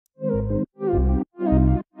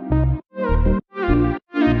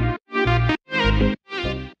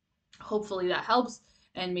hopefully that helps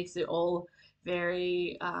and makes it all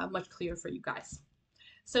very much clearer for you guys.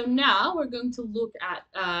 So now we're going to look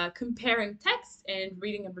at comparing text and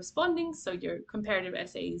reading and responding, so your comparative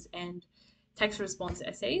essays and text response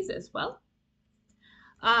essays as well.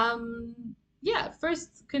 Um, yeah,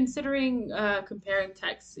 first considering comparing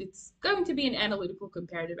texts, it's going to be an analytical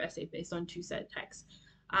comparative essay based on two set texts.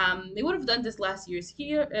 They would have done this last year's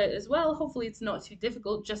here as well. Hopefully it's not too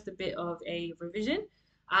difficult, just a bit of a revision.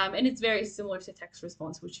 And it's very similar to text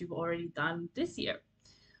response, which you've already done this year.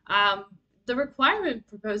 Um, the requirement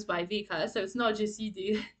proposed by Vika, so it's not just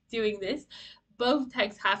you doing this, both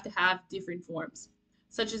texts have to have different forms,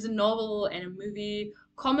 such as a novel and a movie,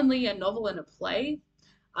 commonly a novel and a play.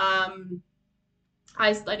 Um,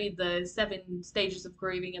 I studied the 7 stages of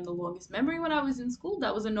grieving and the longest memory when I was in school.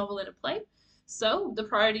 That was a novel and a play. So the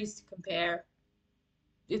priority is to compare.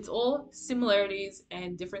 It's all similarities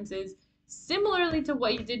and differences. Similarly to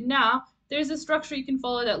what you did now, there's a structure you can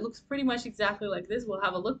follow that looks pretty much exactly like this. We'll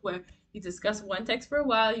have a look where you discuss one text for a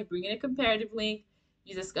while, you bring in a comparative link,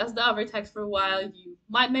 you discuss the other text for a while, you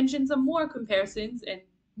might mention some more comparisons and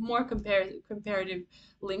more comparative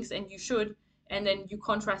links, and you should, and then you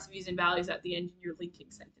contrast views and values at the end in your linking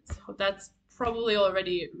sentence. That's probably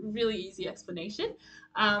already a really easy explanation.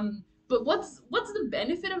 But what's the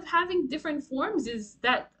benefit of having different forms is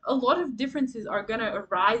that a lot of differences are going to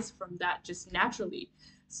arise from that just naturally.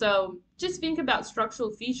 So just think about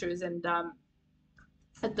structural features and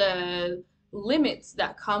the limits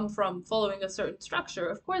that come from following a certain structure.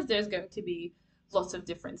 Of course, there's going to be lots of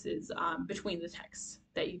differences between the texts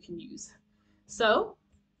that you can use. So,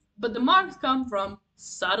 but the marks come from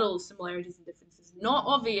subtle similarities and differences, not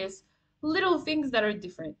obvious little things that are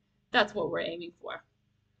different. That's what we're aiming for.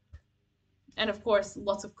 And of course,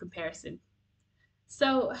 lots of comparison.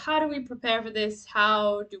 So how do we prepare for this?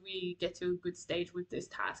 How do we get to a good stage with this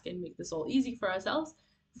task and make this all easy for ourselves?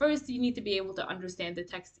 First, you need to be able to understand the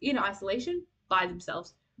text in isolation by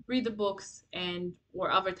themselves. Read the books and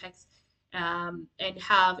or other texts and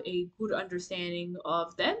have a good understanding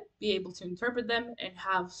of them, be able to interpret them, and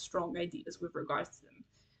have strong ideas with regards to them.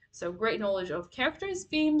 So great knowledge of characters,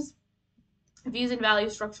 themes, views and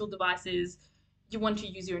values, structural devices. You want to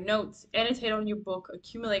use your notes, annotate on your book,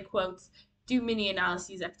 accumulate quotes, do mini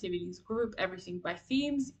analyses activities, group everything by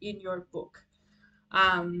themes in your book.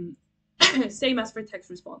 Um, Same as for text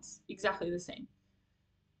response, exactly the same.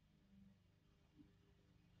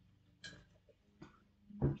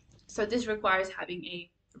 So this requires having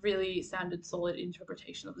a really sound and solid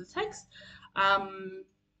interpretation of the text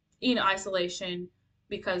in isolation,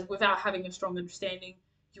 because without having a strong understanding,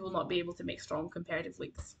 you will not be able to make strong comparative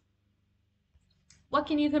links. What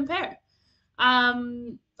can you compare?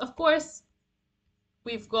 Of course,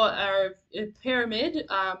 we've got our pyramid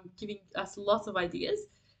giving us lots of ideas.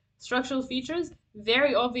 Structural features,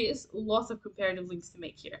 very obvious, lots of comparative links to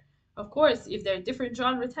make here. Of course, if they're different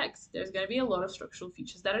genre texts, there's going to be a lot of structural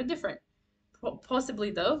features that are different.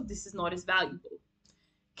 Possibly, though, this is not as valuable.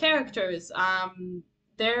 Characters,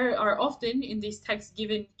 there are often in these texts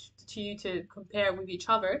given to you to compare with each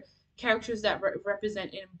other, characters that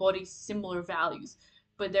represent and embody similar values.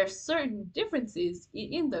 But there are certain differences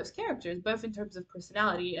in those characters, both in terms of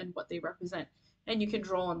personality and what they represent. And you can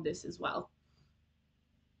draw on this as well.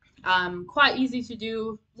 Quite easy to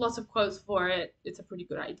do, lots of quotes for it. It's a pretty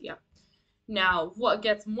good idea. Now, what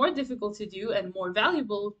gets more difficult to do and more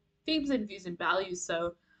valuable, themes and views and values.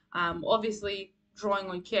 So obviously,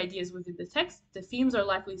 drawing on key ideas within the text, the themes are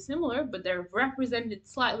likely similar, but they're represented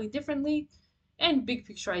slightly differently, and big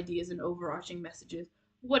picture ideas and overarching messages.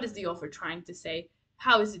 What is the author trying to say?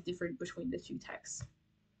 How is it different between the two texts?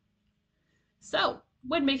 So,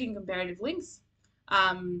 when making comparative links,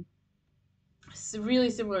 it's really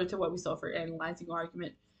similar to what we saw for analyzing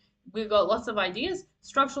argument. We've got lots of ideas,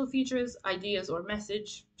 structural features, ideas, or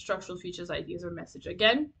message, structural features, ideas, or message.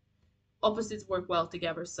 Again, opposites work well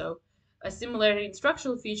together. So a similarity in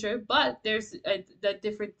structural feature, but there's a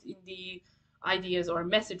difference in the ideas or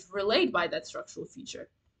message relayed by that structural feature.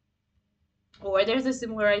 Or there's a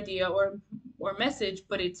similar idea or message,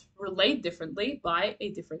 but it's relayed differently by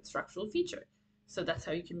a different structural feature. So that's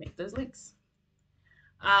how you can make those links.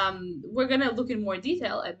 We're going to look in more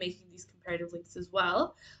detail at making these comparative links as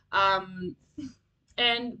well.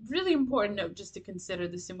 And really important note just to consider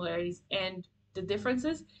the similarities and the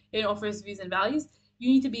differences in authors' views and values. You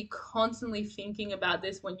need to be constantly thinking about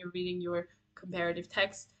this when you're reading your comparative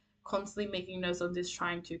text, constantly making notes on this,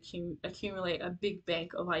 trying to accumulate a big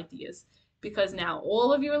bank of ideas. Because now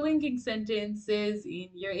all of your linking sentences, in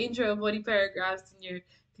your intro body paragraphs, in your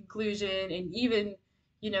conclusion, and even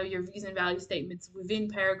your views and value statements within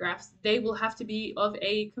paragraphs, they will have to be of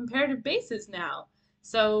a comparative basis now.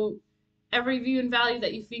 So every view and value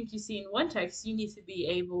that you think you see in one text, you need to be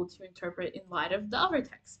able to interpret in light of the other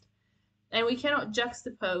text. And we cannot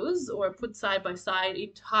juxtapose or put side by side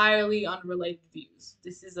entirely unrelated views.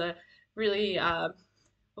 This is a really, of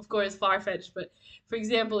course, far-fetched, but for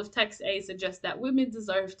example, if text A suggests that women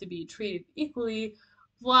deserve to be treated equally,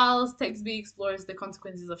 whilst text B explores the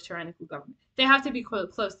consequences of tyrannical government, they have to be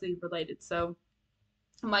closely related. So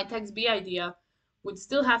my text B idea would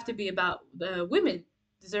still have to be about the women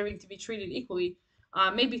deserving to be treated equally.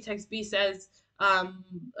 Maybe text B says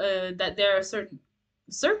that there are certain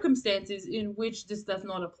circumstances in which this does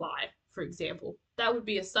not apply, for example. That would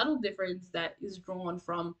be a subtle difference that is drawn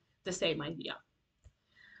from the same idea.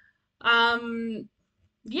 Um,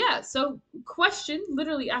 yeah, so question,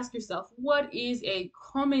 literally ask yourself, what is a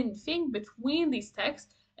common thing between these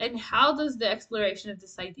texts and how does the exploration of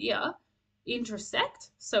this idea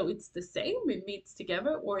intersect? So it's the same, it meets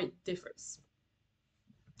together, or it differs.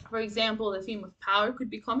 For example, the theme of power could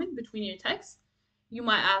be common between your texts. You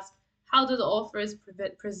might ask, how do the authors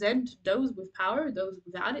present those with power, those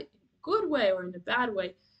without it, in a good way or in a bad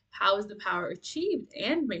way? How is the power achieved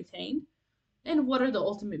and maintained? And what are the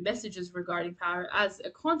ultimate messages regarding power as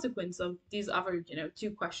a consequence of these other,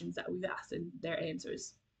 two questions that we've asked and their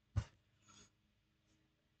answers?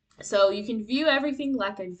 So you can view everything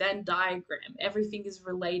like a Venn diagram. Everything is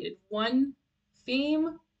related. One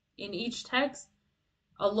theme in each text.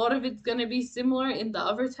 A lot of it's going to be similar in the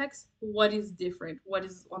other text. What is different? What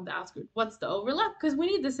is on the outskirts? What's the overlap? Because we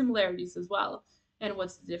need the similarities as well. And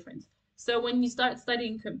what's the difference? So when you start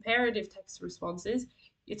studying comparative text responses,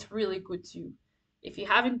 it's really good to, if you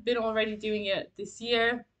haven't been already doing it this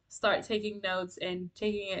year, start taking notes and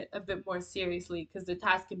taking it a bit more seriously because the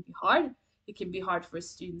task can be hard. It can be hard for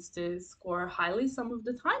students to score highly some of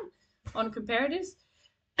the time on comparatives.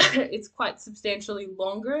 It's quite substantially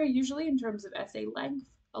longer usually in terms of essay length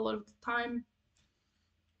a lot of the time.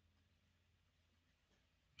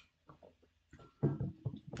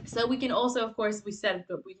 So we can also, of course, we said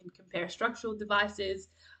that we can compare structural devices,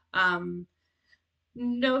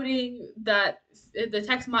 noting that the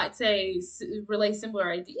text might say relay similar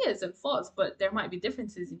ideas and thoughts, but there might be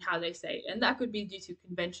differences in how they say it, and that could be due to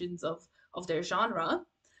conventions of their genre.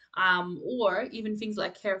 Or even things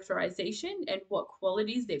like characterization and what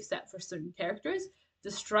qualities they've set for certain characters,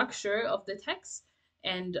 the structure of the text,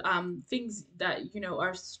 and things that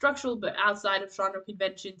are structural but outside of genre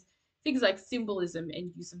conventions, things like symbolism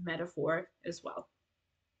and use of metaphor as well.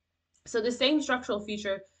 So the same structural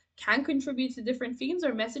feature can contribute to different themes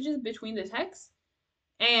or messages between the texts,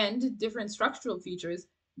 and different structural features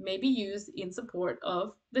may be used in support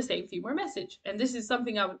of the same theme or message. And this is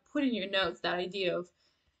something I would put in your notes, that idea of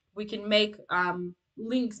we can make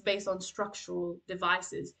links based on structural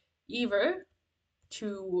devices, either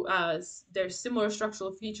to there's similar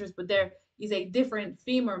structural features, but there is a different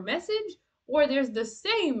theme or message, or there's the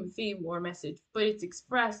same theme or message, but it's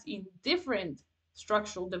expressed in different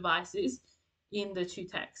structural devices in the two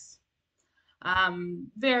texts.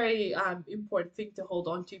 Very important thing to hold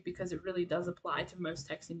on to because it really does apply to most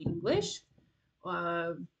texts in English.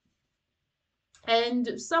 Uh,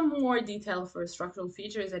 and some more detail for structural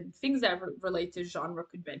features and things that relate to genre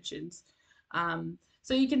conventions.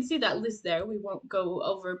 So you can see that list there. We won't go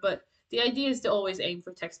over, but the idea is to always aim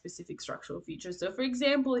for text-specific structural features. So for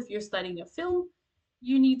example, if you're studying a film,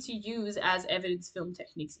 you need to use as evidence film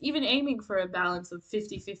techniques, even aiming for a balance of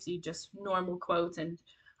 50-50, just normal quotes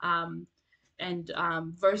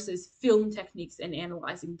versus film techniques and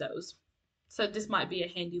analyzing those. So this might be a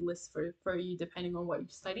handy list for you depending on what you're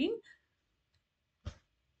studying.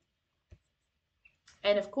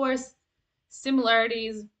 And of course,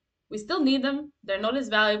 similarities, we still need them. They're not as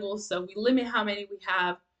valuable, so we limit how many we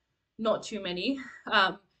have, not too many,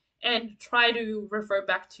 and try to refer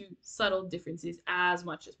back to subtle differences as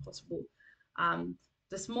much as possible.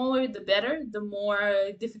 The smaller, the better, the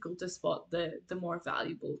more difficult to spot, the more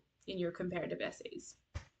valuable in your comparative essays.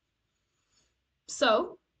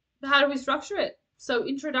 So, how do we structure it? So,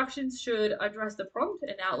 introductions should address the prompt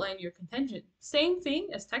and outline your contention. Same thing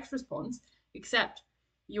as text response, except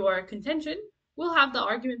your contention will have the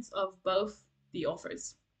arguments of both the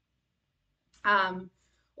authors.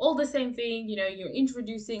 All the same thing, you're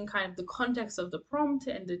introducing kind of the context of the prompt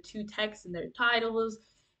and the two texts and their titles.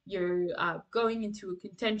 You're going into a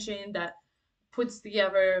contention that puts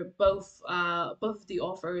together both the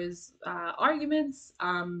author's arguments,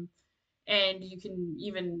 and you can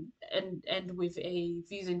even end with a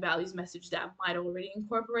views and values message that might already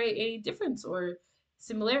incorporate a difference or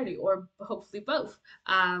similarity, or hopefully both,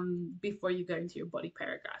 before you go into your body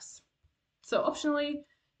paragraphs. So optionally,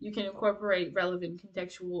 you can incorporate relevant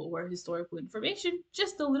contextual or historical information.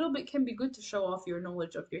 Just a little bit can be good to show off your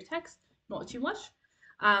knowledge of your text, not too much.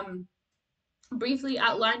 Um, Briefly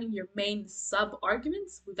outlining your main sub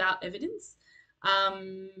arguments without evidence,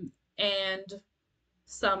 um, and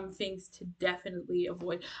some things to definitely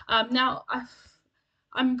avoid. Now,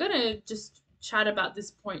 I'm gonna just chat about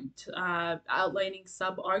this point, outlining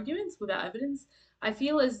sub arguments without evidence. I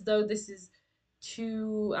feel as though this is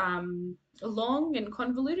too long and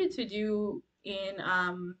convoluted to do in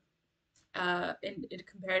a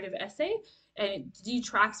comparative essay, and it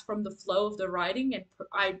detracts from the flow of the writing, and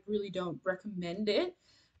I really don't recommend it.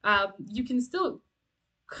 You can still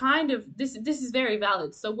kind of this is very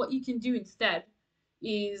valid. So what you can do instead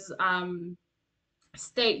is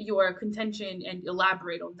state your contention and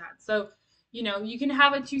elaborate on that. So, you can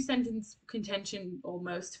have a two-sentence contention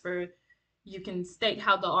almost for you can state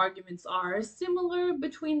how the arguments are similar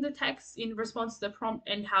between the texts in response to the prompt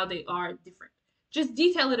and how they are different. Just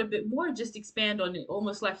detail it a bit more, just expand on it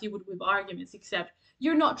almost like you would with arguments, except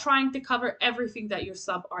you're not trying to cover everything that your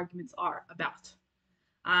sub arguments are about.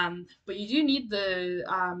 But you do need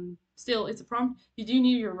still, it's a prompt, you do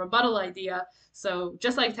need your rebuttal idea. So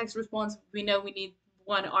just like text response, we know we need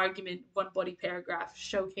one argument, one body paragraph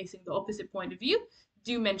showcasing the opposite point of view.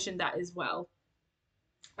 Do mention that as well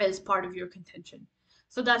as part of your contention.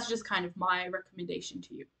 So that's just kind of my recommendation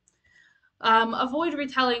to you. Avoid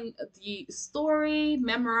retelling the story,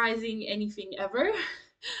 memorizing anything ever.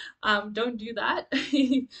 Don't do that.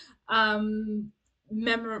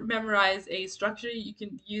 Memorize a structure you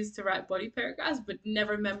can use to write body paragraphs, but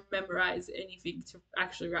never memorize anything to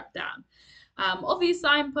actually write down. Obvious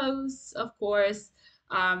signposts, of course,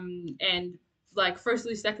 and like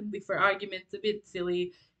firstly, secondly, for arguments, a bit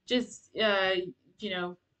silly. Just you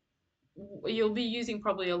know, you'll be using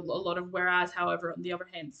probably a lot of whereas, however, on the other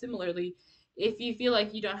hand, similarly, if you feel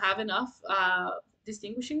like you don't have enough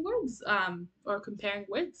distinguishing words or comparing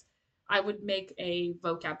words, I would make a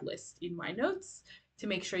vocab list in my notes to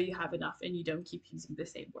make sure you have enough and you don't keep using the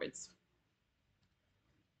same words.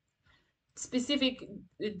 Specific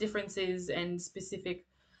differences and specific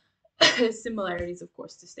similarities, of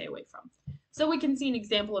course, to stay away from. So we can see an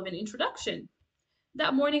example of an introduction.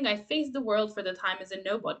 That morning, I faced the world for the time as a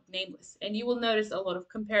nobody, nameless, and you will notice a lot of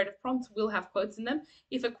comparative prompts will have quotes in them.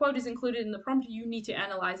 If a quote is included in the prompt, you need to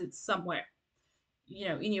analyze it somewhere,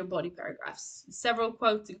 in your body paragraphs. Several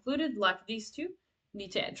quotes included, like these two, you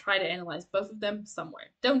need to try to analyze both of them somewhere.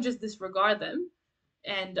 Don't just disregard them,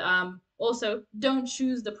 and also don't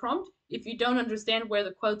choose the prompt if you don't understand where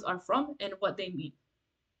the quotes are from and what they mean.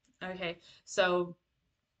 Okay, so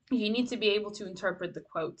you need to be able to interpret the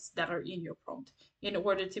quotes that are in your prompt in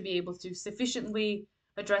order to be able to sufficiently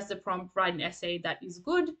address the prompt, write an essay that is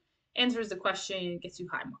good, answers the question, and gets you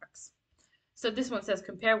high marks. So this one says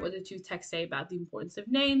compare what the two texts say about the importance of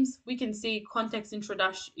names. We can see context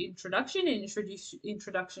introduction and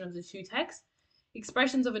introduction of the two texts.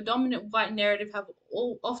 Expressions of a dominant white narrative have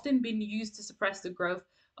often been used to suppress the growth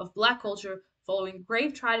of black culture following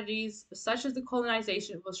grave tragedies such as the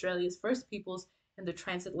colonization of Australia's first peoples and the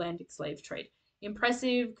transatlantic slave trade.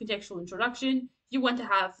 Impressive contextual introduction. You want to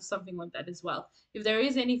have something like that as well. If there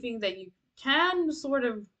is anything that you can sort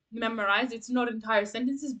of memorize, it's not entire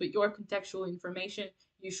sentences, but your contextual information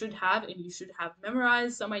you should have, and you should have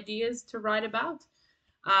memorized some ideas to write about.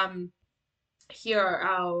 Here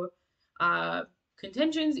are our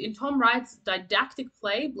contentions. In Tom Wright's didactic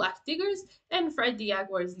play, Black Diggers, and Fred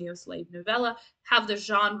Diaguar's neo-slave novella, have the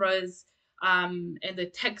genres and the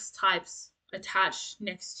text types attached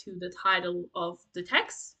next to the title of the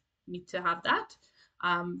text. Need to have that.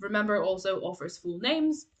 Remember, also offers full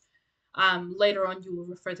names. Later on, you will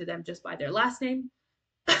refer to them just by their last name.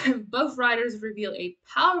 Both writers reveal a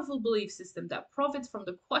powerful belief system that profits from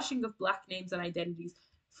the quashing of black names and identities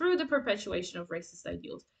through the perpetuation of racist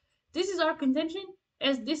ideals. This is our contention,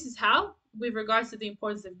 as this is how, with regards to the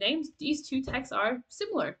importance of names, these two texts are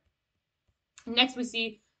similar. Next, we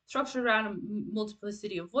see structured around a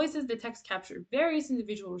multiplicity of voices. The text capture various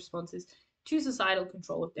individual responses to societal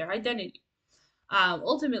control of their identity.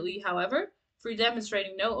 Ultimately, however, through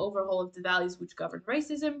demonstrating no overhaul of the values which govern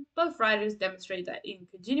racism, both writers demonstrate that in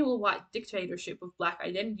continual white dictatorship of black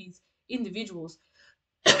identities, individuals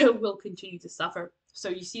will continue to suffer. So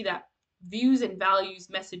you see that views and values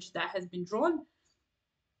message that has been drawn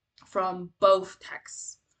from both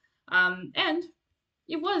texts. And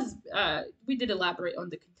it was, we did elaborate on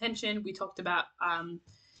the contention. We talked about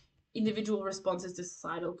individual responses to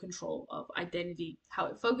societal control of identity, how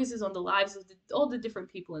it focuses on the lives of all the different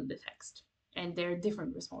people in the text. and their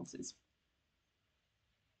different responses.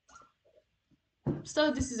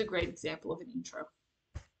 So this is a great example of an intro.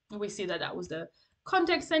 We see that that was the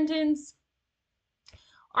context sentence,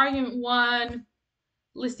 argument one,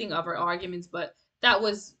 listing other arguments, but that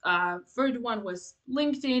was third one was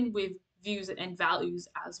linked in with views and values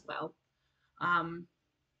as well.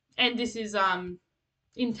 And this is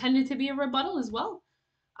intended to be a rebuttal as well,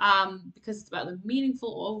 because it's about the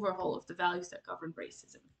meaningful overhaul of the values that govern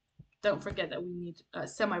racism. Don't forget that we need a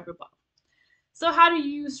semi-rebuttal. So how do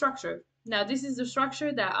you use structure? Now, this is the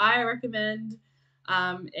structure that I recommend,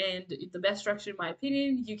 and the best structure in my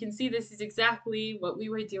opinion. You can see this is exactly what we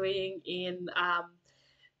were doing in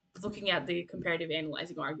looking at the comparative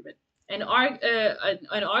analyzing argument. An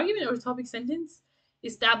argument or topic sentence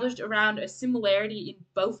established around a similarity in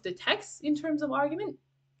both the texts in terms of argument,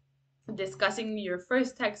 discussing your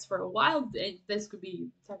first text for a while. This could be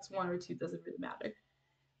text 1 or 2, doesn't really matter.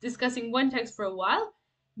 Discussing one text for a while,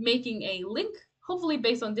 making a link, hopefully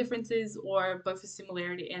based on differences or both a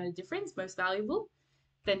similarity and a difference, most valuable.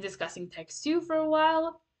 Then discussing text 2 for a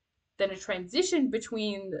while, then a transition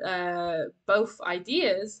between both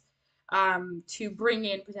ideas to bring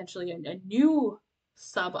in potentially a new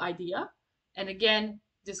sub idea. And again,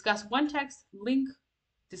 discuss one text, link,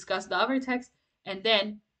 discuss the other text, and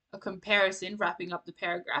then a comparison wrapping up the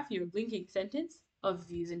paragraph, your linking sentence of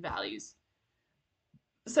views and values.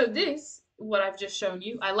 So this, what I've just shown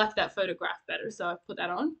you, I like that photograph better, so I put that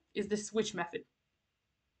on, is the switch method.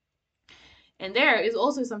 And there is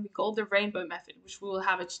also something called the rainbow method, which we will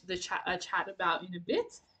have a chat about in a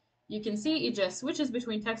bit. You can see it just switches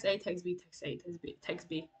between text A, text B, text A, text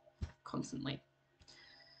B constantly.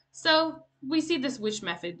 So we see the switch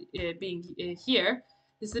method being here.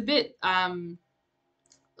 It's a bit,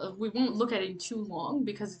 we won't look at it in too long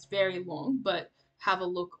because it's very long, but have a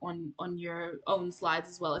look on your own slides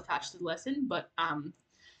as well attached to the lesson. But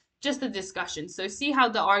just a discussion. So see how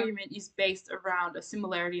the argument is based around a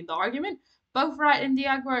similarity in the argument. Both Wright and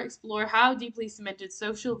Diagor explore how deeply cemented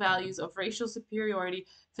social values of racial superiority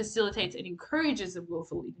facilitates and encourages the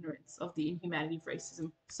willful ignorance of the inhumanity of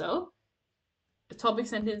racism. So, a topic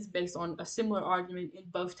sentence based on a similar argument in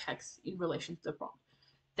both texts in relation to the prompt.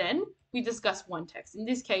 Then we discuss one text. In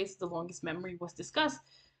this case, the longest memory was discussed,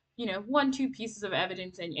 1-2 pieces of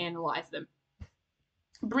evidence and analyze them.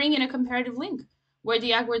 Bring in a comparative link, where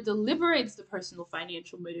Diagor deliberates the personal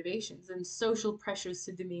financial motivations and social pressures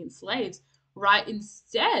to demean slaves. Wright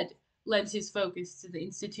instead lends his focus to the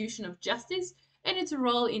institution of justice and its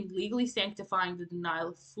role in legally sanctifying the denial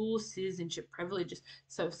of full citizenship privileges.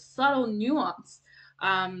 So subtle nuance.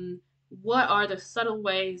 What are the subtle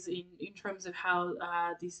ways in terms of how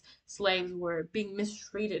these slaves were being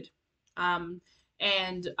mistreated?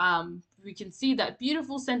 We can see that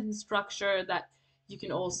beautiful sentence structure that you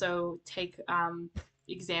can also take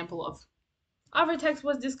example of. Other text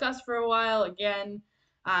was discussed for a while. Again,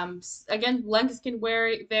 lengths can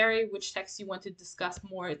vary which text you want to discuss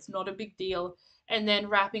more. It's not a big deal. And then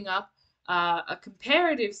wrapping up a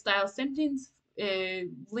comparative style sentence,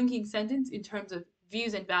 linking sentence in terms of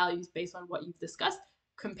views and values based on what you've discussed,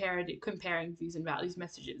 comparing views and values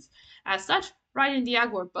messages. As such, Wright and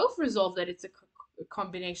Diagor both resolve that it's a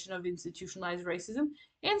combination of institutionalized racism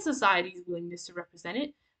and society's willingness to represent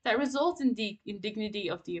it that results in the indignity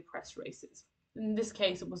of the oppressed races. In this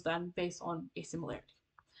case, it was done based on a similarity.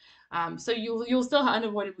 So you'll still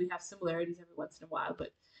unavoidably have similarities every once in a while,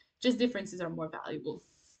 but just differences are more valuable.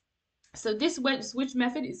 So this switch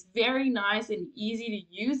method is very nice and easy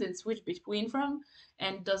to use and switch between from,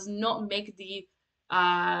 and does not make the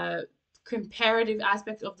comparative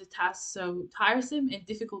aspect of the task so tiresome and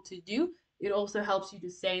difficult to do. It also helps you to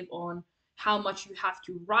save on how much you have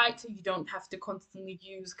to write. You don't have to constantly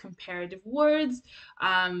use comparative words,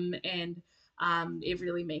 and it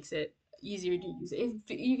really makes it easier to use.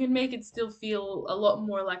 You can make it still feel a lot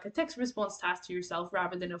more like a text response task to yourself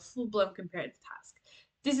rather than a full-blown comparative task.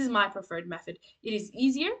 This is my preferred method. It is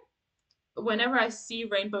easier. Whenever I see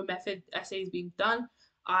rainbow method essays being done,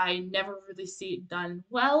 I never really see it done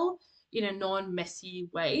well in a non-messy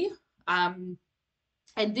way.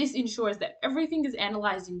 And this ensures that everything is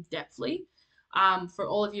analyzed in depthly for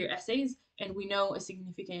all of your essays, and we know a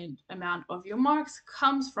significant amount of your marks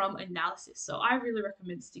comes from analysis. So I really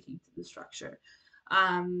recommend sticking to the structure.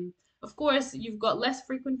 Of course, you've got less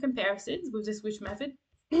frequent comparisons with the switch method,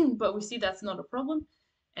 but we see that's not a problem,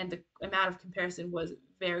 and the amount of comparison was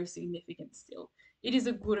very significant still. It is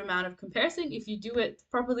a good amount of comparison if you do it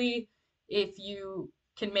properly, if you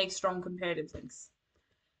can make strong comparative links.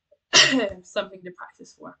 Something to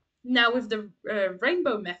practice for. Now with the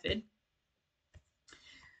rainbow method,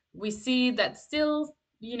 we see that still,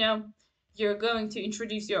 You're going to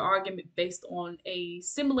introduce your argument based on a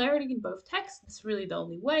similarity in both texts. It's really the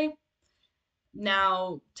only way.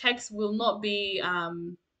 Now, text will not be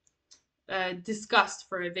discussed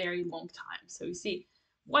for a very long time. So you see,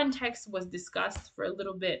 one text was discussed for a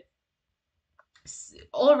little bit,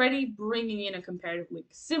 already bringing in a comparative link.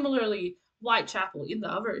 Similarly, Whitechapel in the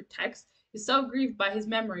other text is so grieved by his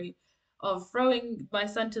memory of throwing my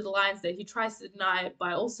son to the lions that he tries to deny it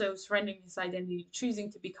by also surrendering his identity,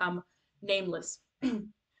 choosing to become nameless.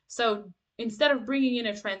 So instead of bringing in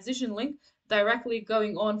a transition link directly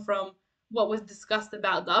going on from what was discussed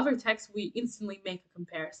about the other text, we instantly make a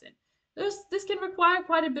comparison. This can require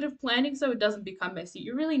quite a bit of planning so it doesn't become messy.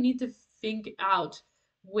 You really need to think out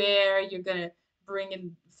where you're going to bring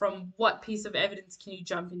in, from what piece of evidence can you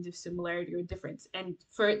jump into similarity or difference, and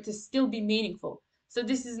for it to still be meaningful. So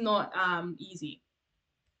this is not easy.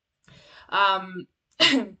 Um,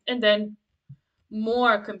 and then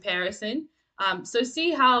more comparison. So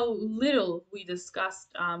see how little we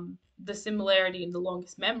discussed the similarity in the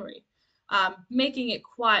longest memory, making it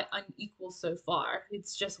quite unequal so far.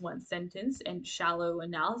 It's just one sentence and shallow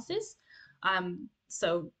analysis.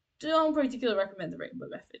 So don't particularly recommend the rainbow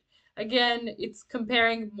method. Again, it's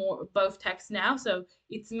comparing more both texts now, so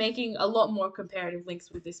it's making a lot more comparative links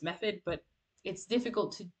with this method, but it's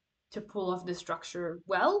difficult to pull off the structure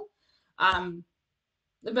well.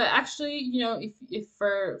 But actually, if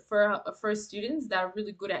for students that are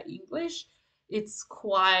really good at English, it's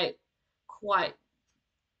quite quite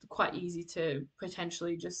easy to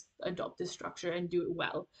potentially just adopt this structure and do it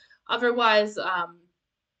well. Otherwise,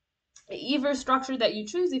 either structure that you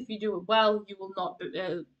choose, if you do it well, you will not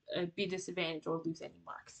be disadvantaged or lose any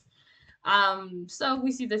marks. So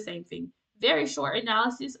we see the same thing. Very short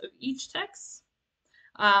analysis of each text.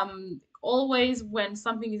 Always when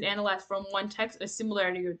something is analyzed from one text, a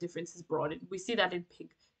similarity or difference is brought in. We see that in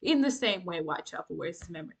pink. In the same way, Whitechapel, where it's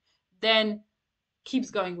memory. Then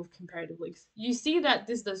keeps going with comparative links. You see that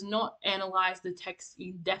this does not analyze the text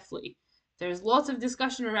in depthly. There's lots of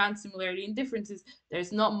discussion around similarity and differences.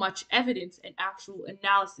 There's not much evidence and actual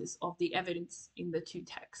analysis of the evidence in the two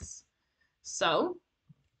texts. So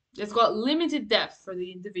it's got limited depth for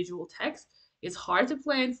the individual text. It's hard to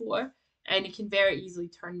plan for, and it can very easily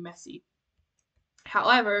turn messy.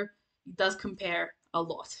 However, it does compare a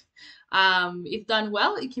lot. If done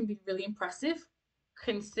well, it can be really impressive.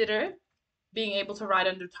 Consider being able to write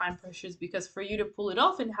under time pressures, because for you to pull it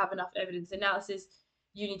off and have enough evidence analysis,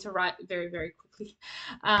 you need to write very, very quickly.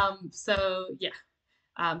 So yeah,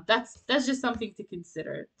 that's just something to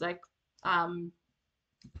consider. Like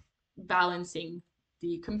balancing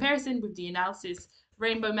the comparison with the analysis.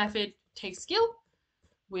 Rainbow method takes skill.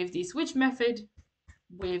 With the switch method,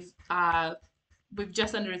 with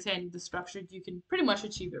just understanding the structure, you can pretty much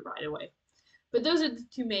achieve it right away. But those are the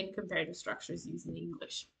two main comparative structures used in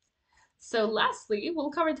English. So lastly,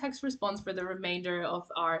 we'll cover text response for the remainder of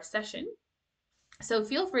our session. So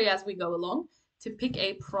feel free as we go along to pick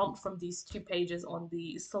a prompt from these 2 pages on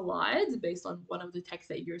the slides based on one of the texts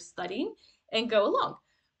that you're studying and go along.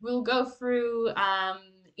 We'll go through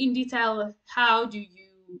in detail how do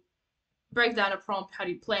you break down a prompt, how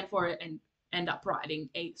do you plan for it, and end up writing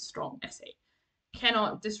a strong essay.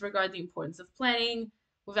 Cannot disregard the importance of planning.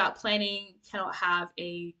 Without planning, cannot have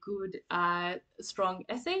a good, strong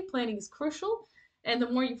essay. Planning is crucial. And the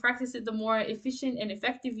more you practice it, the more efficient and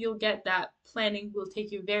effective you'll get. That planning will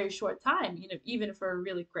take you a very short time, even for a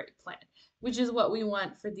really great plan, which is what we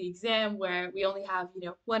want for the exam, where we only have,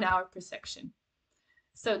 1 hour per section.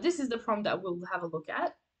 So this is the prompt that we'll have a look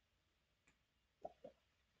at.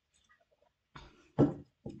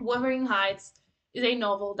 Wuthering Heights is a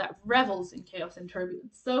novel that revels in chaos and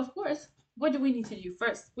turbulence. So, of course, what do we need to do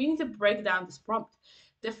first? We need to break down this prompt,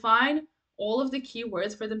 define all of the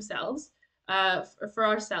keywords for themselves, for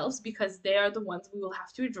ourselves, because they are the ones we will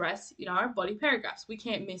have to address in our body paragraphs. We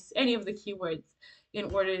can't miss any of the keywords in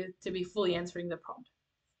order to be fully answering the prompt.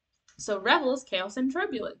 So, revels, chaos, and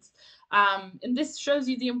turbulence. And this shows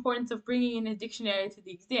you the importance of bringing in a dictionary to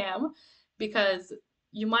the exam, because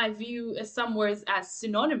you might view some words as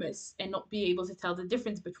synonymous and not be able to tell the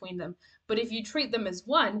difference between them. But if you treat them as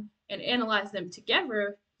one and analyze them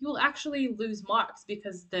together, you will actually lose marks,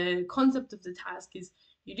 because the concept of the task is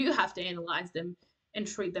you do have to analyze them and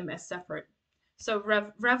treat them as separate. So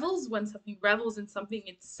revels, when something revels in something,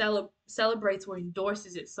 it celebrates or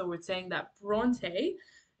endorses it. So we're saying that Bronte,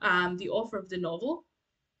 the author of the novel,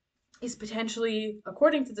 is potentially,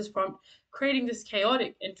 according to this prompt, creating this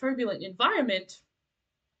chaotic and turbulent environment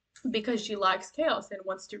because she likes chaos and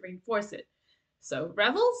wants to reinforce it. So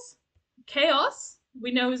revels, chaos,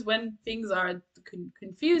 we know is when things are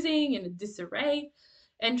confusing and in disarray,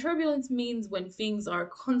 And turbulence means when things are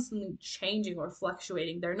constantly changing or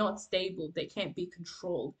fluctuating. They're not stable, they can't be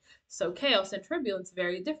controlled. So chaos and turbulence,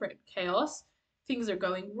 very different. Chaos, things are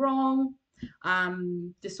going wrong.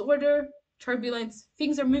 Disorder, turbulence,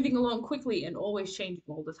 things are moving along quickly and always changing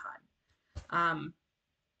all the time. Um,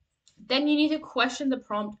 then you need to question the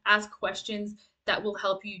prompt, ask questions that will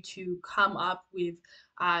help you to come up with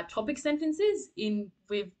topic sentences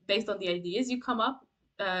based on the ideas you come up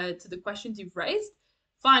to the questions you've raised.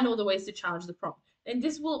 Find all the ways to challenge the prompt. And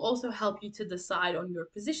this will also help you to decide on your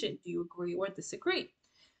position. Do you agree or disagree?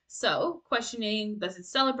 So, questioning, does it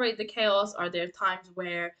celebrate the chaos? Are there times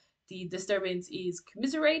where the disturbance is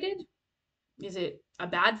commiserated? Is it a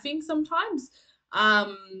bad thing sometimes?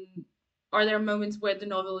 Um, are there moments where the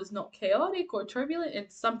novel is not chaotic or turbulent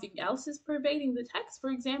and something else is pervading the text,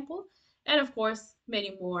 for example? And of course,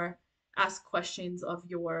 many more. Ask questions of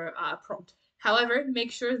your prompt. However,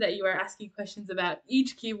 make sure that you are asking questions about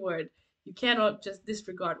each keyword. You cannot just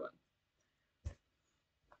disregard one.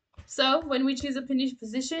 So when we choose a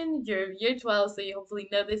position, you're year 12, so you hopefully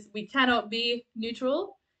know this. We cannot be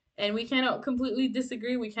neutral and we cannot completely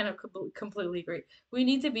disagree. We cannot completely agree. We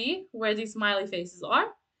need to be where these smiley faces are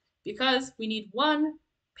because we need one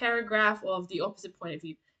paragraph of the opposite point of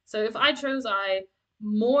view. So if I chose I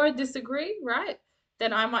more disagree, right,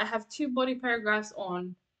 then I might have two body paragraphs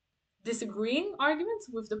on disagreeing arguments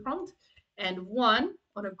with the prompt and one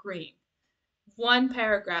on agreeing. One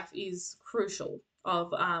paragraph is crucial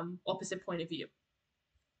of opposite point of view.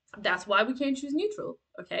 That's why we can't choose neutral.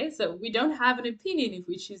 Okay, so we don't have an opinion if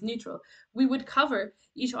we choose neutral. We would cover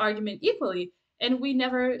each argument equally, and we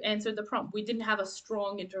never answered the prompt. We didn't have a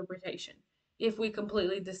strong interpretation. If we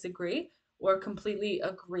completely disagree or completely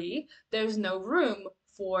agree, there's no room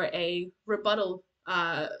for a rebuttal.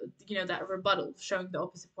 That rebuttal showing the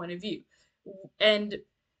opposite point of view, and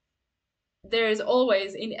there is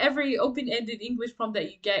always, in every open-ended English prompt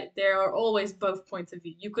that you get, there are always both points of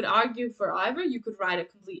view. You could argue for either, you could write a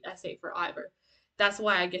complete essay for either. That's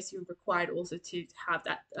why I guess you're required also to have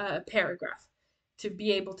that paragraph to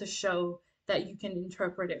be able to show that you can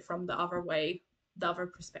interpret it from the other way, the other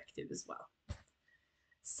perspective as well.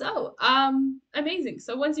 So, amazing.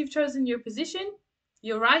 So once you've chosen your position,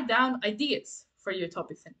 you'll write down ideas for your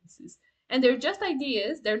topic sentences. And they're just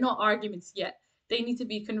ideas, they're not arguments yet. They need to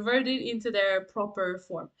be converted into their proper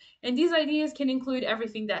form. And these ideas can include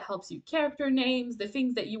everything that helps you character names, the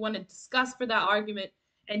things that you want to discuss for that argument,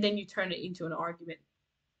 and then you turn it into an argument.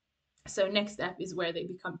 So next step is where they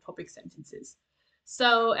become topic sentences.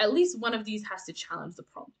 So at least one of these has to challenge the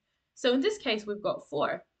prompt. So in this case, we've got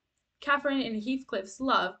 4. Catherine and Heathcliff's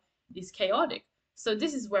love is chaotic. So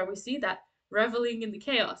this is where we see that reveling in the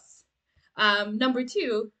chaos. Number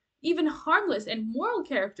 2, even harmless and moral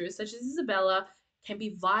characters such as Isabella can be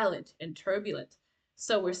violent and turbulent.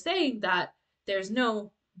 So we're saying that there's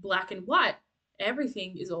no black and white.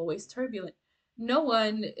 Everything is always turbulent.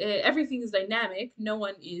 Everything is dynamic. No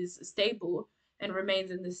one is stable and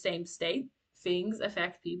remains in the same state. Things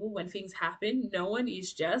affect people. When things happen, no one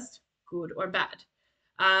is just good or bad.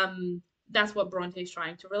 That's what Bronte is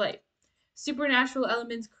trying to relate. Supernatural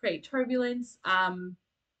elements create turbulence.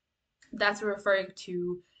 That's referring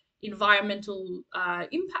to environmental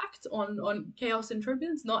impact on chaos and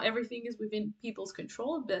turbulence. Not everything is within people's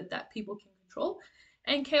control, but that people can control.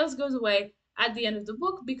 And chaos goes away at the end of the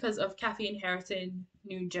book because of Kathy and Harrison,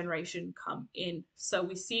 new generation come in. So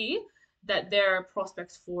we see that there are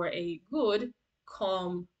prospects for a good,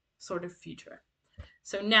 calm sort of future.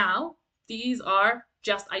 So now these are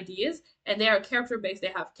just ideas and they are character based.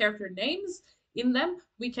 They have character names in them.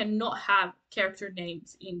 We cannot have character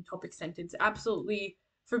names in topic sentence. Absolutely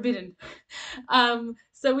forbidden.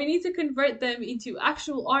 So we need to convert them into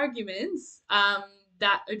actual arguments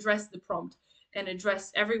that address the prompt and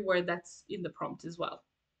address every word that's in the prompt as well.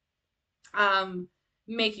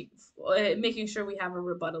 Making sure we have a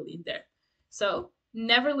rebuttal in there. So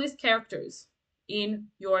never list characters in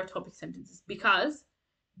your topic sentences because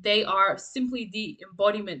they are simply the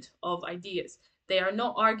embodiment of ideas. They are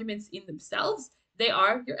not arguments in themselves. They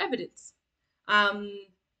are your evidence.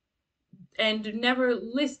 And never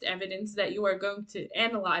list evidence that you are going to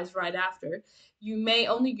analyze right after. You may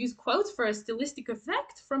only use quotes for a stylistic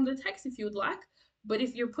effect from the text if you would like, but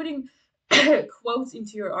if you're putting quotes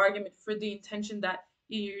into your argument for the intention that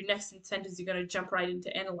in your next sentence you're going to jump right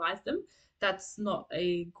into analyze them, that's not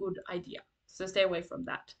a good idea. So stay away from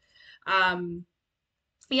that.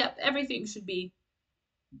 Yep, everything should be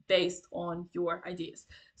based on your ideas.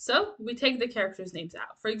 So we take the characters' names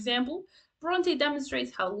out. For example, Bronte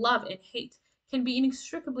demonstrates how love and hate can be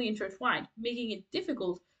inextricably intertwined, making it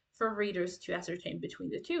difficult for readers to ascertain between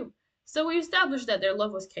the two. So we established that their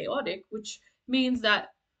love was chaotic, which means that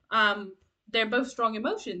they're both strong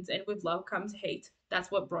emotions, and with love comes hate.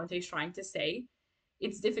 That's what Bronte's trying to say.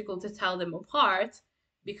 It's difficult to tell them apart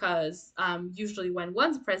because usually when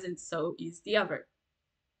one's present, so is the other.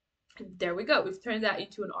 There we go. We've turned that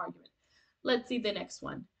into an argument. Let's see the next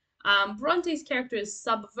one. Bronte's characters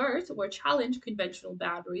subvert or challenge conventional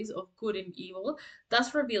boundaries of good and evil,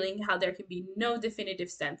 thus revealing how there can be no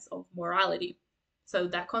definitive sense of morality. So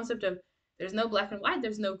that concept of there's no black and white,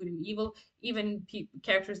 there's no good and evil, even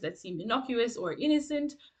characters that seem innocuous or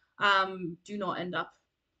innocent do not end up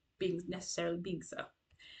being necessarily being so.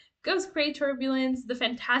 Ghost create turbulence. The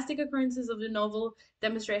fantastic occurrences of the novel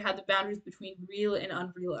demonstrate how the boundaries between real and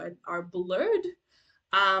unreal are blurred,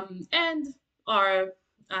 and our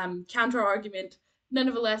counter argument.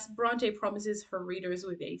 Nonetheless, Bronte promises her readers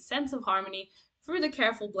with a sense of harmony through the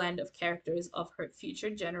careful blend of characters of her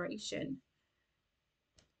future generation.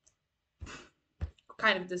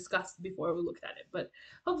 Kind of discussed before we looked at it, but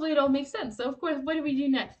hopefully it all makes sense. So, of course, what do we do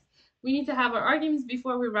next? We need to have our arguments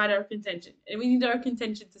before we write our contention, and we need our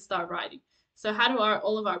contention to start writing. So, how do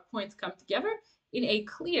all of our points come together? In a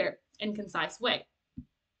clear and concise way.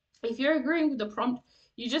 If you're agreeing with the prompt,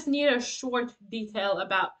 you just need a short detail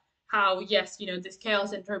about how, yes, this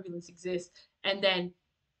chaos and turbulence exists, and then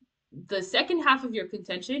the second half of your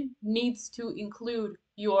contention needs to include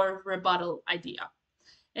your rebuttal idea.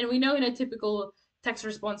 And we know in a typical text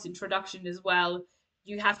response introduction as well,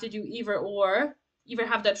 you have to do either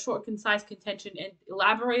have that short, concise contention and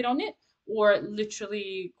elaborate on it, or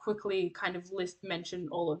literally quickly kind of mention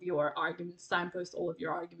all of your arguments, signpost all of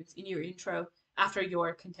your arguments in your intro after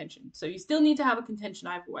your contention. So you still need to have a contention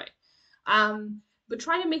either way. But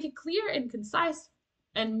try to make it clear and concise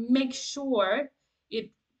and make sure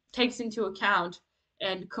it takes into account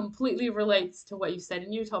and completely relates to what you said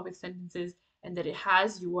in your topic sentences, and that it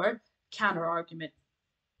has your counter argument.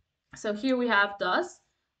 So here we have thus,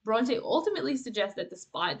 Bronte ultimately suggests that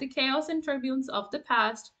despite the chaos and turbulence of the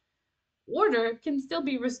past, order can still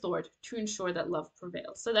be restored to ensure that love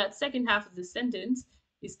prevails. So that second half of the sentence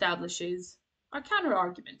establishes our counter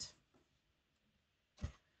argument.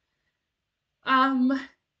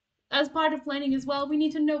 As part of planning as well, we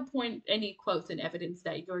need to note point any quotes and evidence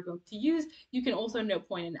that you're going to use. You can also note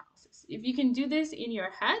point analysis. If you can do this in your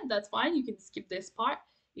head, that's fine. You can skip this part.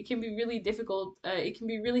 It can be really difficult. It can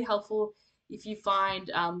be really helpful if you find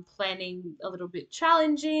planning a little bit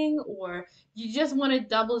challenging, or you just want to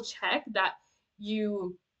double check that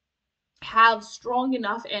you have strong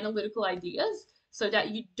enough analytical ideas so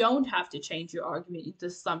that you don't have to change your argument into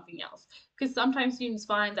something else. Because sometimes students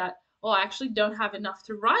find that, oh, I actually don't have enough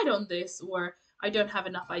to write on this, or I don't have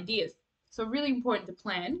enough ideas. So really important to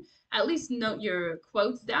plan. At least note your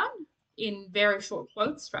quotes down in very short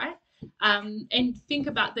quotes, right? And think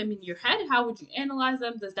about them in your head. How would you analyze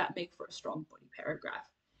them? Does that make for a strong body paragraph?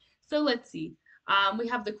 So let's see. We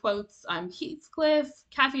have the quotes. Heathcliff.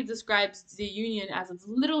 Kathy describes the union as of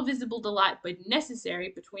little visible delight but necessary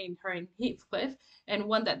between her and Heathcliff, and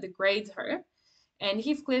one that degrades her. And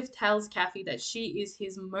Heathcliff tells Kathy that she is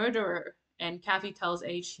his murderer, and Kathy tells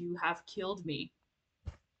H, "You have killed me."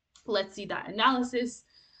 Let's see that analysis.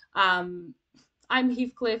 I'm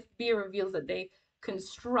Heathcliff. B reveals that they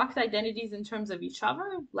construct identities in terms of each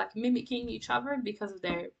other, like mimicking each other because of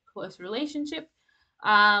their close relationship.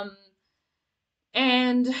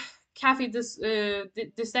 And Kathy,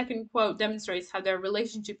 the second quote demonstrates how their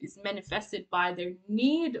relationship is manifested by their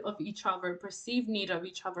need of each other, perceived need of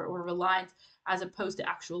each other, or reliance, as opposed to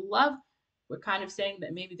actual love. We're kind of saying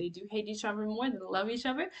that maybe they do hate each other more than love each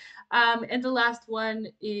other. And the last one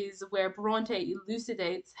is where Bronte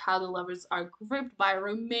elucidates how the lovers are gripped by a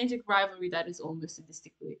romantic rivalry that is almost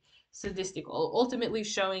sadistical, ultimately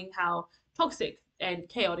showing how toxic and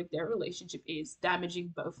chaotic their relationship is, damaging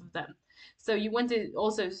both of them. So you want to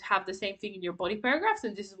also have the same thing in your body paragraphs,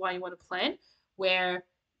 and this is why you want to plan, where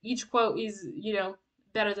each quote is,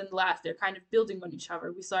 better than the last. They're kind of building on each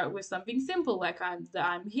other. We start with something simple, like the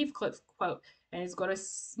I'm Heathcliff quote, and it's got a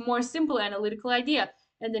more simple analytical idea,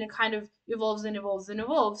 and then it kind of evolves and evolves and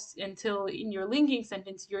evolves until in your linking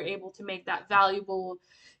sentence you're able to make that valuable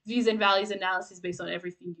views and values analysis based on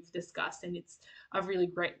everything you've discussed, and it's a really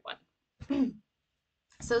great one.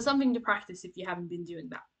 So something to practice if you haven't been doing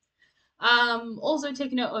that. Also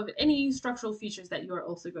take note of any structural features that you are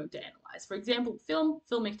also going to analyze. For example,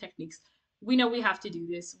 filmic techniques. We know we have to do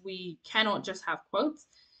this. We cannot just have quotes.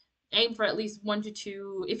 Aim for at least 1 to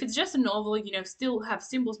 2. If it's just a novel, still have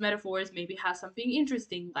symbols, metaphors, maybe have something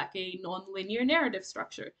interesting like a non-linear narrative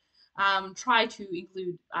structure. Try to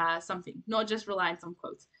include something, not just rely on some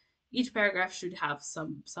quotes. Each paragraph should have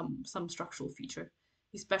some structural feature.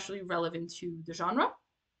 especially relevant to the genre.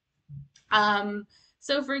 Um,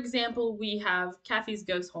 so, for example, we have Kathy's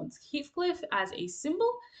ghost haunts Heathcliff as a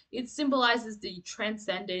symbol. It symbolizes the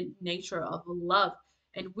transcendent nature of love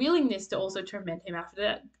and willingness to also torment him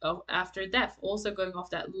after death. Also going off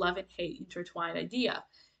that love and hate intertwined idea,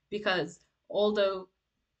 because although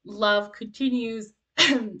love continues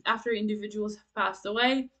after individuals have passed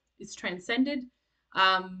away, it's transcended.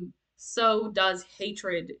 So does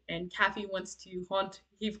hatred, and Kathy wants to haunt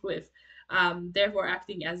Heathcliff, therefore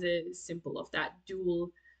acting as a symbol of that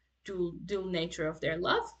dual nature of their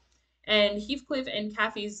love. And Heathcliff and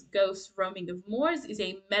Kathy's ghost roaming of moors is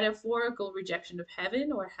a metaphorical rejection of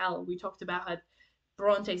heaven or hell. We talked about how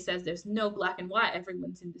Bronte says there's no black and white,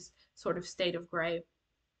 everyone's in this sort of state of gray.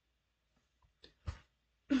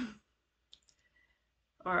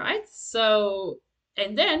 All right, so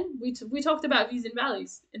and then we talked about views and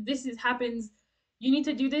values. And happens. You need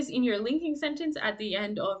to do this in your linking sentence at the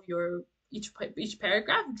end of your each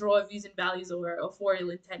paragraph. Draw a views and values or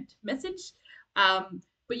authorial intent message.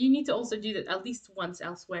 But you need to also do that at least once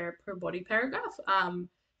elsewhere per body paragraph.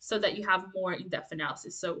 So that you have more in-depth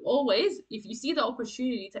analysis. So always, if you see the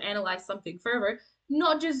opportunity to analyze something further,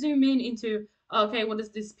 not just zoom in into, okay, what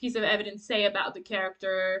does this piece of evidence say about the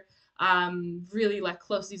character? Really like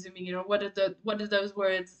closely zooming in, or what do those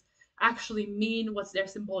words actually mean? What's their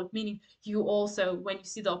symbolic meaning? You also, when you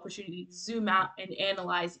see the opportunity, zoom out and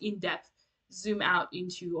analyze in depth. Zoom out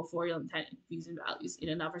into authorial intent and views and values in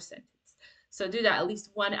another sentence. So do that at least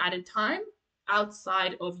one at a time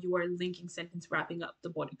outside of your linking sentence wrapping up the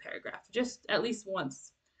body paragraph. Just at least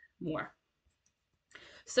once more.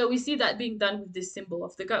 So we see that being done with this symbol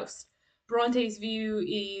of the ghost. Bronte's view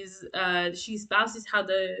is she espouses how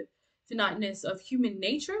the finiteness of human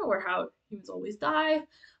nature, or how humans always die,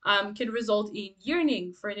 can result in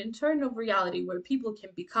yearning for an internal reality where people can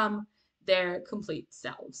become their complete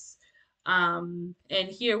selves. And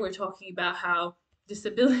here we're talking about how this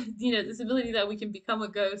ability that we can become a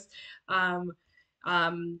ghost,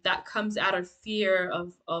 that comes out of fear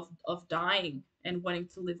of dying and wanting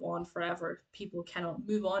to live on forever. People cannot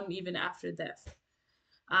move on even after death.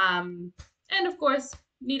 And of course,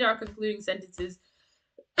 need our concluding sentences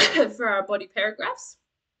for our body paragraphs,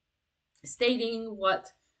 stating what,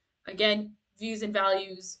 again, views and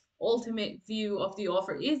values, ultimate view of the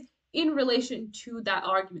author is in relation to that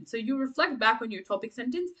argument. So you reflect back on your topic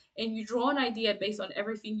sentence and you draw an idea based on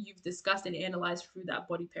everything you've discussed and analyzed through that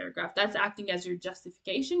body paragraph. That's acting as your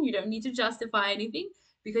justification. You don't need to justify anything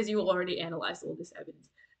because you already analyzed all this evidence.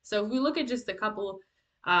 So if we look at just a couple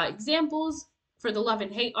examples, for the love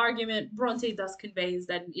and hate argument, Bronte thus conveys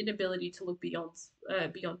that an inability to look beyond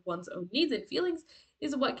one's own needs and feelings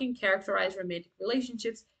is what can characterize romantic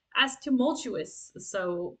relationships as tumultuous,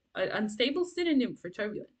 so an unstable synonym for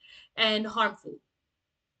turbulent, and harmful.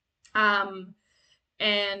 And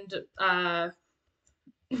the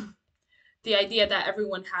idea that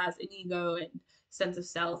everyone has an ego and sense of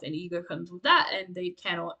self, and ego comes with that, and they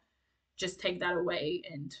cannot just take that away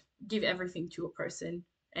and give everything to a person.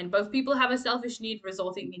 And both people have a selfish need,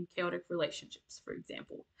 resulting in chaotic relationships, for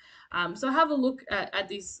example. So have a look at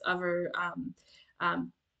these other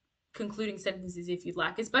concluding sentences if you'd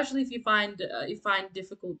like, especially if you find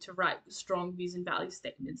difficult to write strong views and value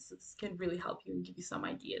statements. This can really help you and give you some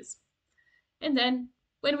ideas. And then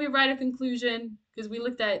when we write a conclusion, because we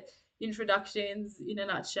looked at introductions in a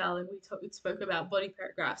nutshell and we spoke about body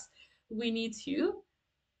paragraphs, we need to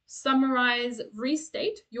summarize,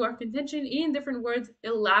 restate your contention in different words,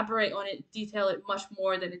 elaborate on it, detail it much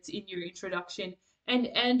more than it's in your introduction, and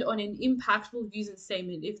end on an impactful views and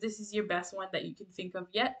statement. If this is your best one that you can think of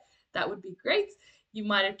yet, that would be great. You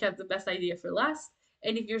might have kept the best idea for last.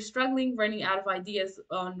 And if you're struggling, running out of ideas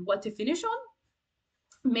on what to finish on,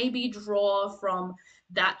 maybe draw from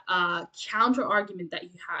that counter argument that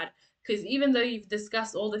you had. Because even though you've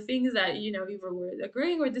discussed all the things that, either were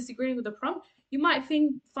agreeing or disagreeing with the prompt, you might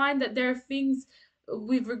find that there are things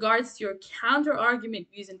with regards to your counter argument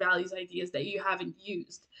views and values ideas that you haven't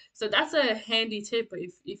used. So that's a handy tip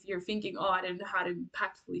if you're thinking, oh, I don't know how to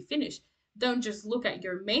impactfully finish. Don't just look at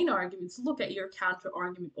your main arguments, look at your counter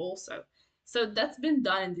argument also. So that's been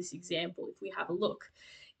done in this example if we have a look.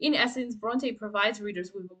 In essence, Bronte provides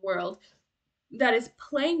readers with a world that is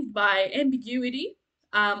plagued by ambiguity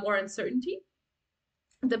or uncertainty.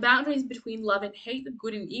 The boundaries between love and hate,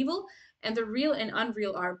 good and evil, and the real and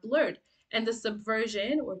unreal are blurred, and the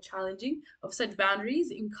subversion or challenging of such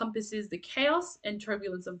boundaries encompasses the chaos and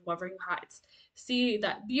turbulence of Wuthering Heights. See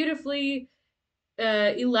that beautifully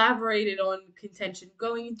elaborated on contention,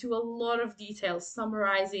 going into a lot of details,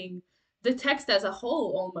 summarizing the text as a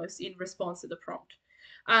whole almost in response to the prompt.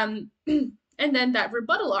 And then that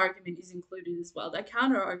rebuttal argument is included as well, that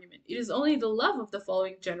counter argument. It is only the love of the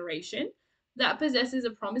following generation that possesses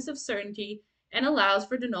a promise of certainty and allows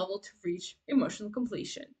for the novel to reach emotional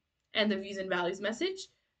completion. And the views and values message,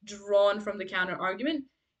 drawn from the counter argument,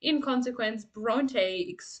 in consequence, Bronte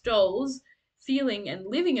extols feeling and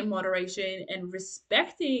living in moderation and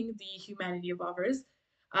respecting the humanity of others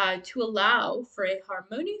to allow for a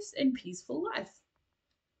harmonious and peaceful life.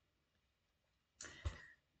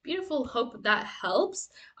 Beautiful. Hope that helps.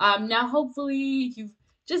 Now, hopefully, you've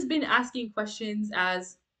just been asking questions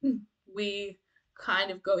as we kind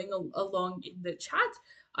of going along in the chat.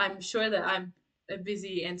 I'm sure that I'm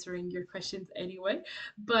busy answering your questions anyway,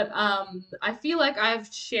 but I feel like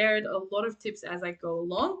I've shared a lot of tips as I go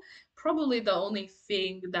along. Probably the only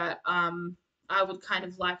thing that I would kind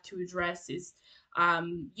of like to address is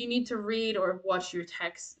you need to read or watch your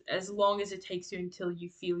text as long as it takes you until you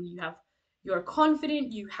feel you're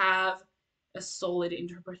confident, you have a solid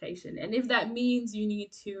interpretation. And if that means you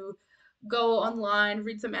need to go online,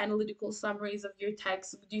 read some analytical summaries of your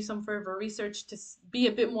text, do some further research to be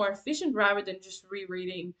a bit more efficient rather than just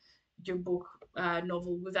rereading your book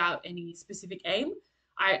novel without any specific aim,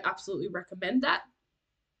 I absolutely recommend that.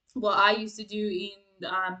 What I used to do in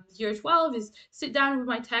year 12 is sit down with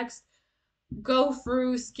my text, go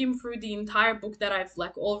through, skim through the entire book that I've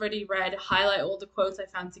like already read, highlight all the quotes I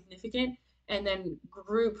found significant, and then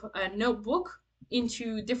group a notebook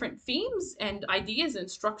into different themes and ideas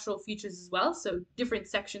and structural features as well. So different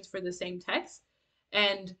sections for the same text.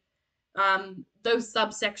 And those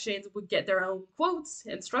subsections would get their own quotes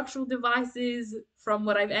and structural devices from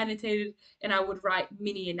what I've annotated, and I would write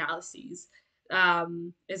mini analyses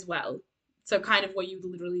as well. So kind of what you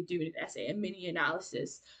would literally do in an essay, a mini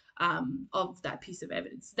analysis of that piece of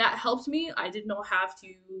evidence. That helped me. I did not have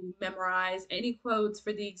to memorize any quotes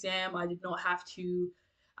for the exam. I did not have to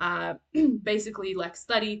uh, basically like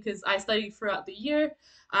study because I studied throughout the year.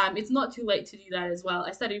 It's not too late to do that as well.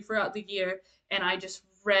 I studied throughout the year and I just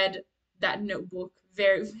read that notebook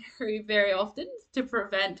very, very, very often to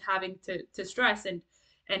prevent having to stress and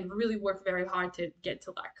really work very hard to get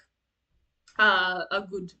to like a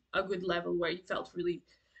good level where you felt really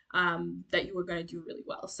that you were going to do really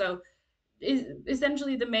well. So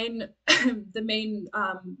essentially the main the main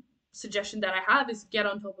suggestion that I have is get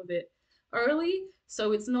on top of it early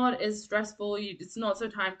so it's not as stressful, it's not so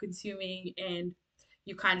time consuming, and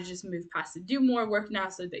you kind of just move past it. Do more work now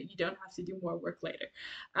so that you don't have to do more work later.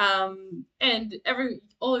 And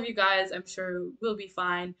all of you guys, I'm sure, will be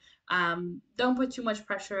fine. Don't put too much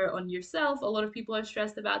pressure on yourself. A lot of people are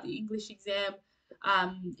stressed about the English exam.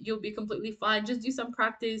 You'll be completely fine. Just do some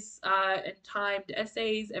practice and timed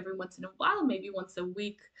essays every once in a while, maybe once a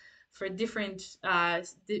week for different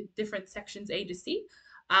sections A to C.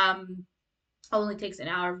 Only takes an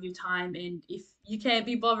hour of your time, and if you can't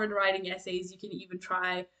be bothered writing essays, you can even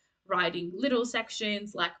try writing little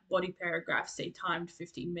sections like body paragraphs, say timed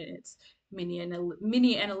 15 minutes, mini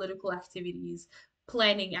analytical activities,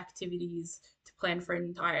 planning activities to plan for an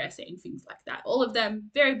entire essay and things like that. All of them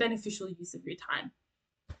very beneficial use of your time.